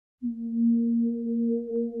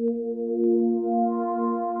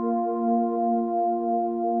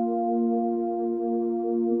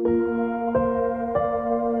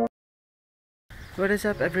What is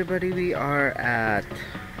up, everybody? We are at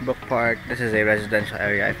Book Park. This is a residential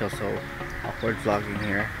area. I feel so awkward vlogging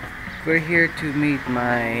here. We're here to meet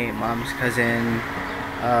my mom's cousin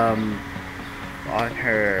on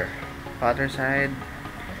her father's side.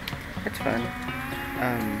 It's fun.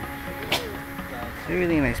 They're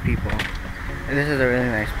really nice people. And this is a really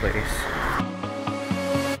nice place.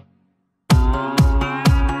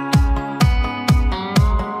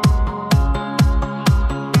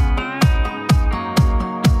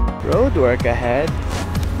 Road work ahead.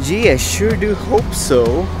 Gee, I sure do hope so.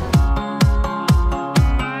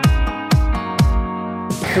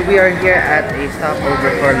 So we are here at a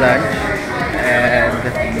stopover for lunch, and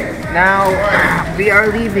now we are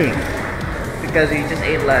leaving because we just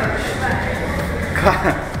ate lunch.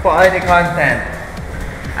 Quality content.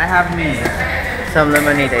 I have me some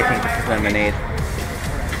lemonade. I think this is lemonade.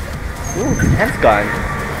 Ooh, that's gone.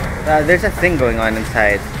 There's a thing going on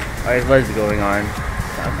inside, or it was going on.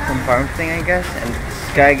 Some farm thing, I guess, and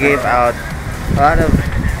this guy gave out a lot of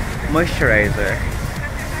moisturizer.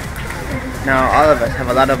 Now all of us have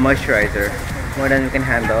a lot of moisturizer, more than we can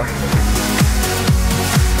handle.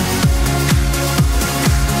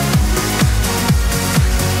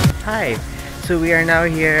 Hi, so we are now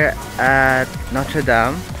here at Notre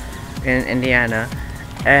Dame in Indiana,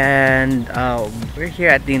 and we're here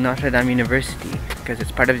at the Notre Dame University because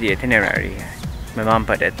it's part of the itinerary. My mom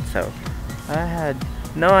put it, so I had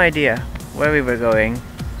no idea where we were going,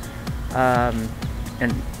 and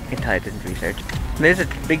until I didn't research. There's a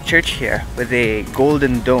big church here with a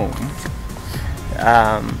golden dome,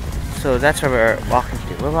 so that's where we're walking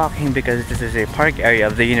to. We're walking because this is a park area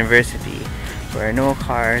of the university where no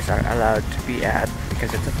cars are allowed to be at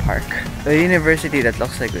because it's a park. The university that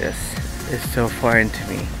looks like this is so foreign to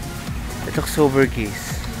me. It looks so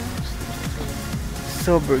Burgese.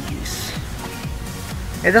 So Burgese.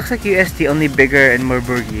 It looks like UST, only bigger and more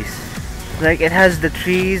Burgese. Like, it has the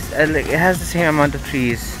trees, and like, it has the same amount of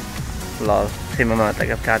trees. Lol, same amount,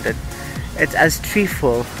 like I've counted. It's as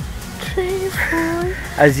treeful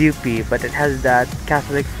as UP, but it has that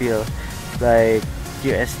Catholic feel like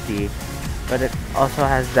UST. But it also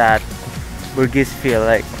has that Burgese feel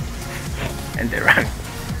like Enderang.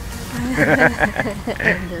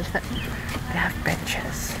 They have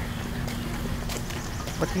benches.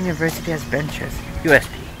 What university has benches?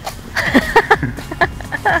 USP.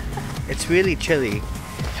 It's really chilly,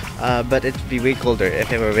 but it'd be way colder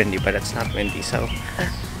if it were windy, but it's not windy, so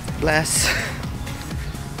bless.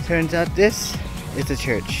 Turns out this is a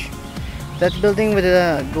church. That building with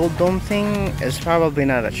the gold dome thing is probably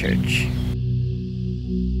not a church.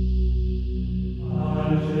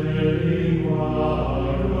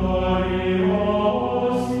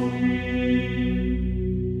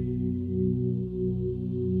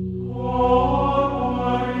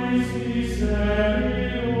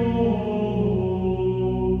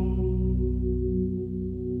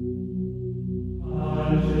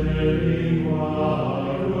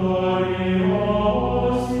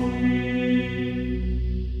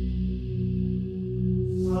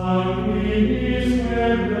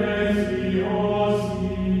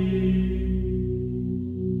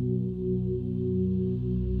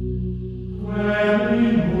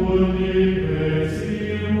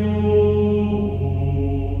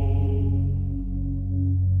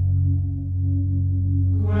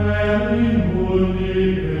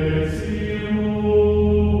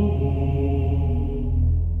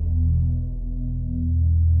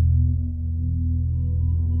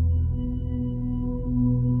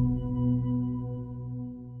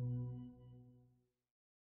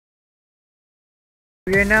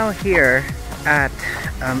 We are now here at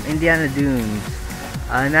Indiana Dunes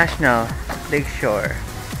National Lakeshore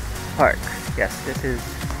Park. Yes, this is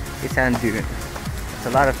a sand dune. It's a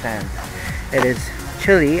lot of sand. It is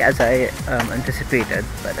chilly as I anticipated,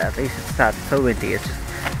 but at least it's not so windy. It's just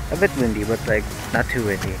a bit windy, but like not too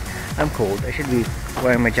windy. I'm cold. I should be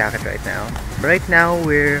wearing my jacket right now. Right now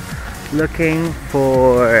we're looking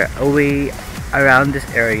for a way around this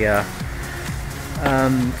area,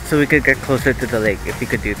 so we could get closer to the lake if we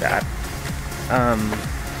could do that.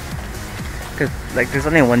 Cause like there's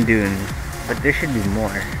only one dune, but there should be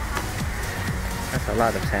more. That's a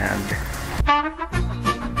lot of sand.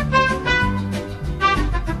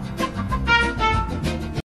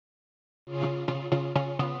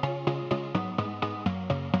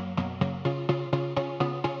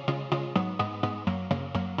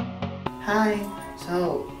 Hi!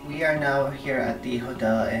 So, we are now here at the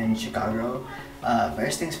hotel in Chicago.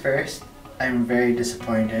 First things first, I'm very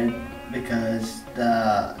disappointed because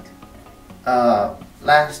the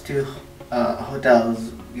last two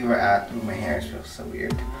hotels we were at, oh, my hair feels so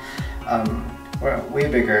weird. were way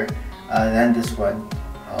bigger than this one.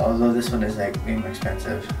 Although this one is like way more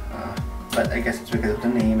expensive. But I guess it's because of the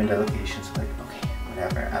name and the location. So like, okay,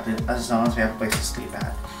 whatever. As long as we have a place to sleep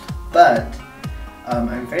at. But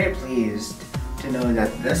I'm very pleased to know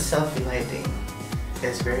that this selfie lighting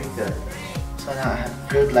is very good. So now I have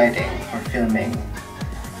good lighting for filming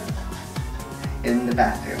in the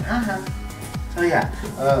bathroom. So yeah,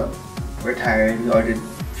 we're tired. We ordered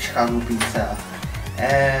Chicago pizza,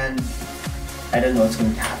 and I don't know what's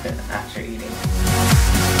going to happen after eating.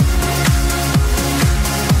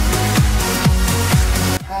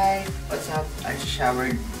 Hi, what's up? I just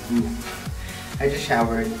showered. I just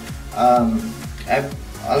showered.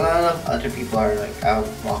 A lot of other people are like out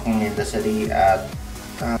walking in the city at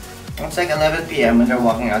it's like 11 p.m. when they're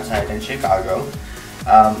walking outside in Chicago.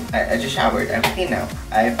 I just showered. I'm clean now.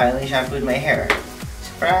 I finally shampooed my hair.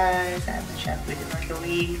 Surprise! I haven't shampooed in like a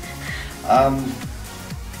week.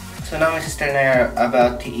 So now my sister and I are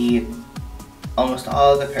about to eat almost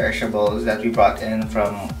all the perishables that we brought in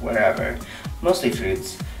from wherever. Mostly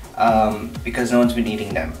fruits. Because no one's been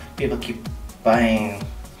eating them. People keep buying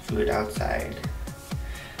food outside.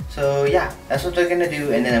 So yeah, that's what we're gonna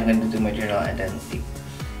do, and then I'm gonna do my journal and then sleep.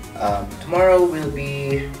 Tomorrow we'll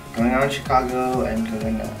be going around Chicago and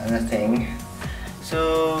doing another thing.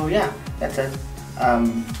 So yeah, that's it.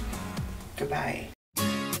 Goodbye.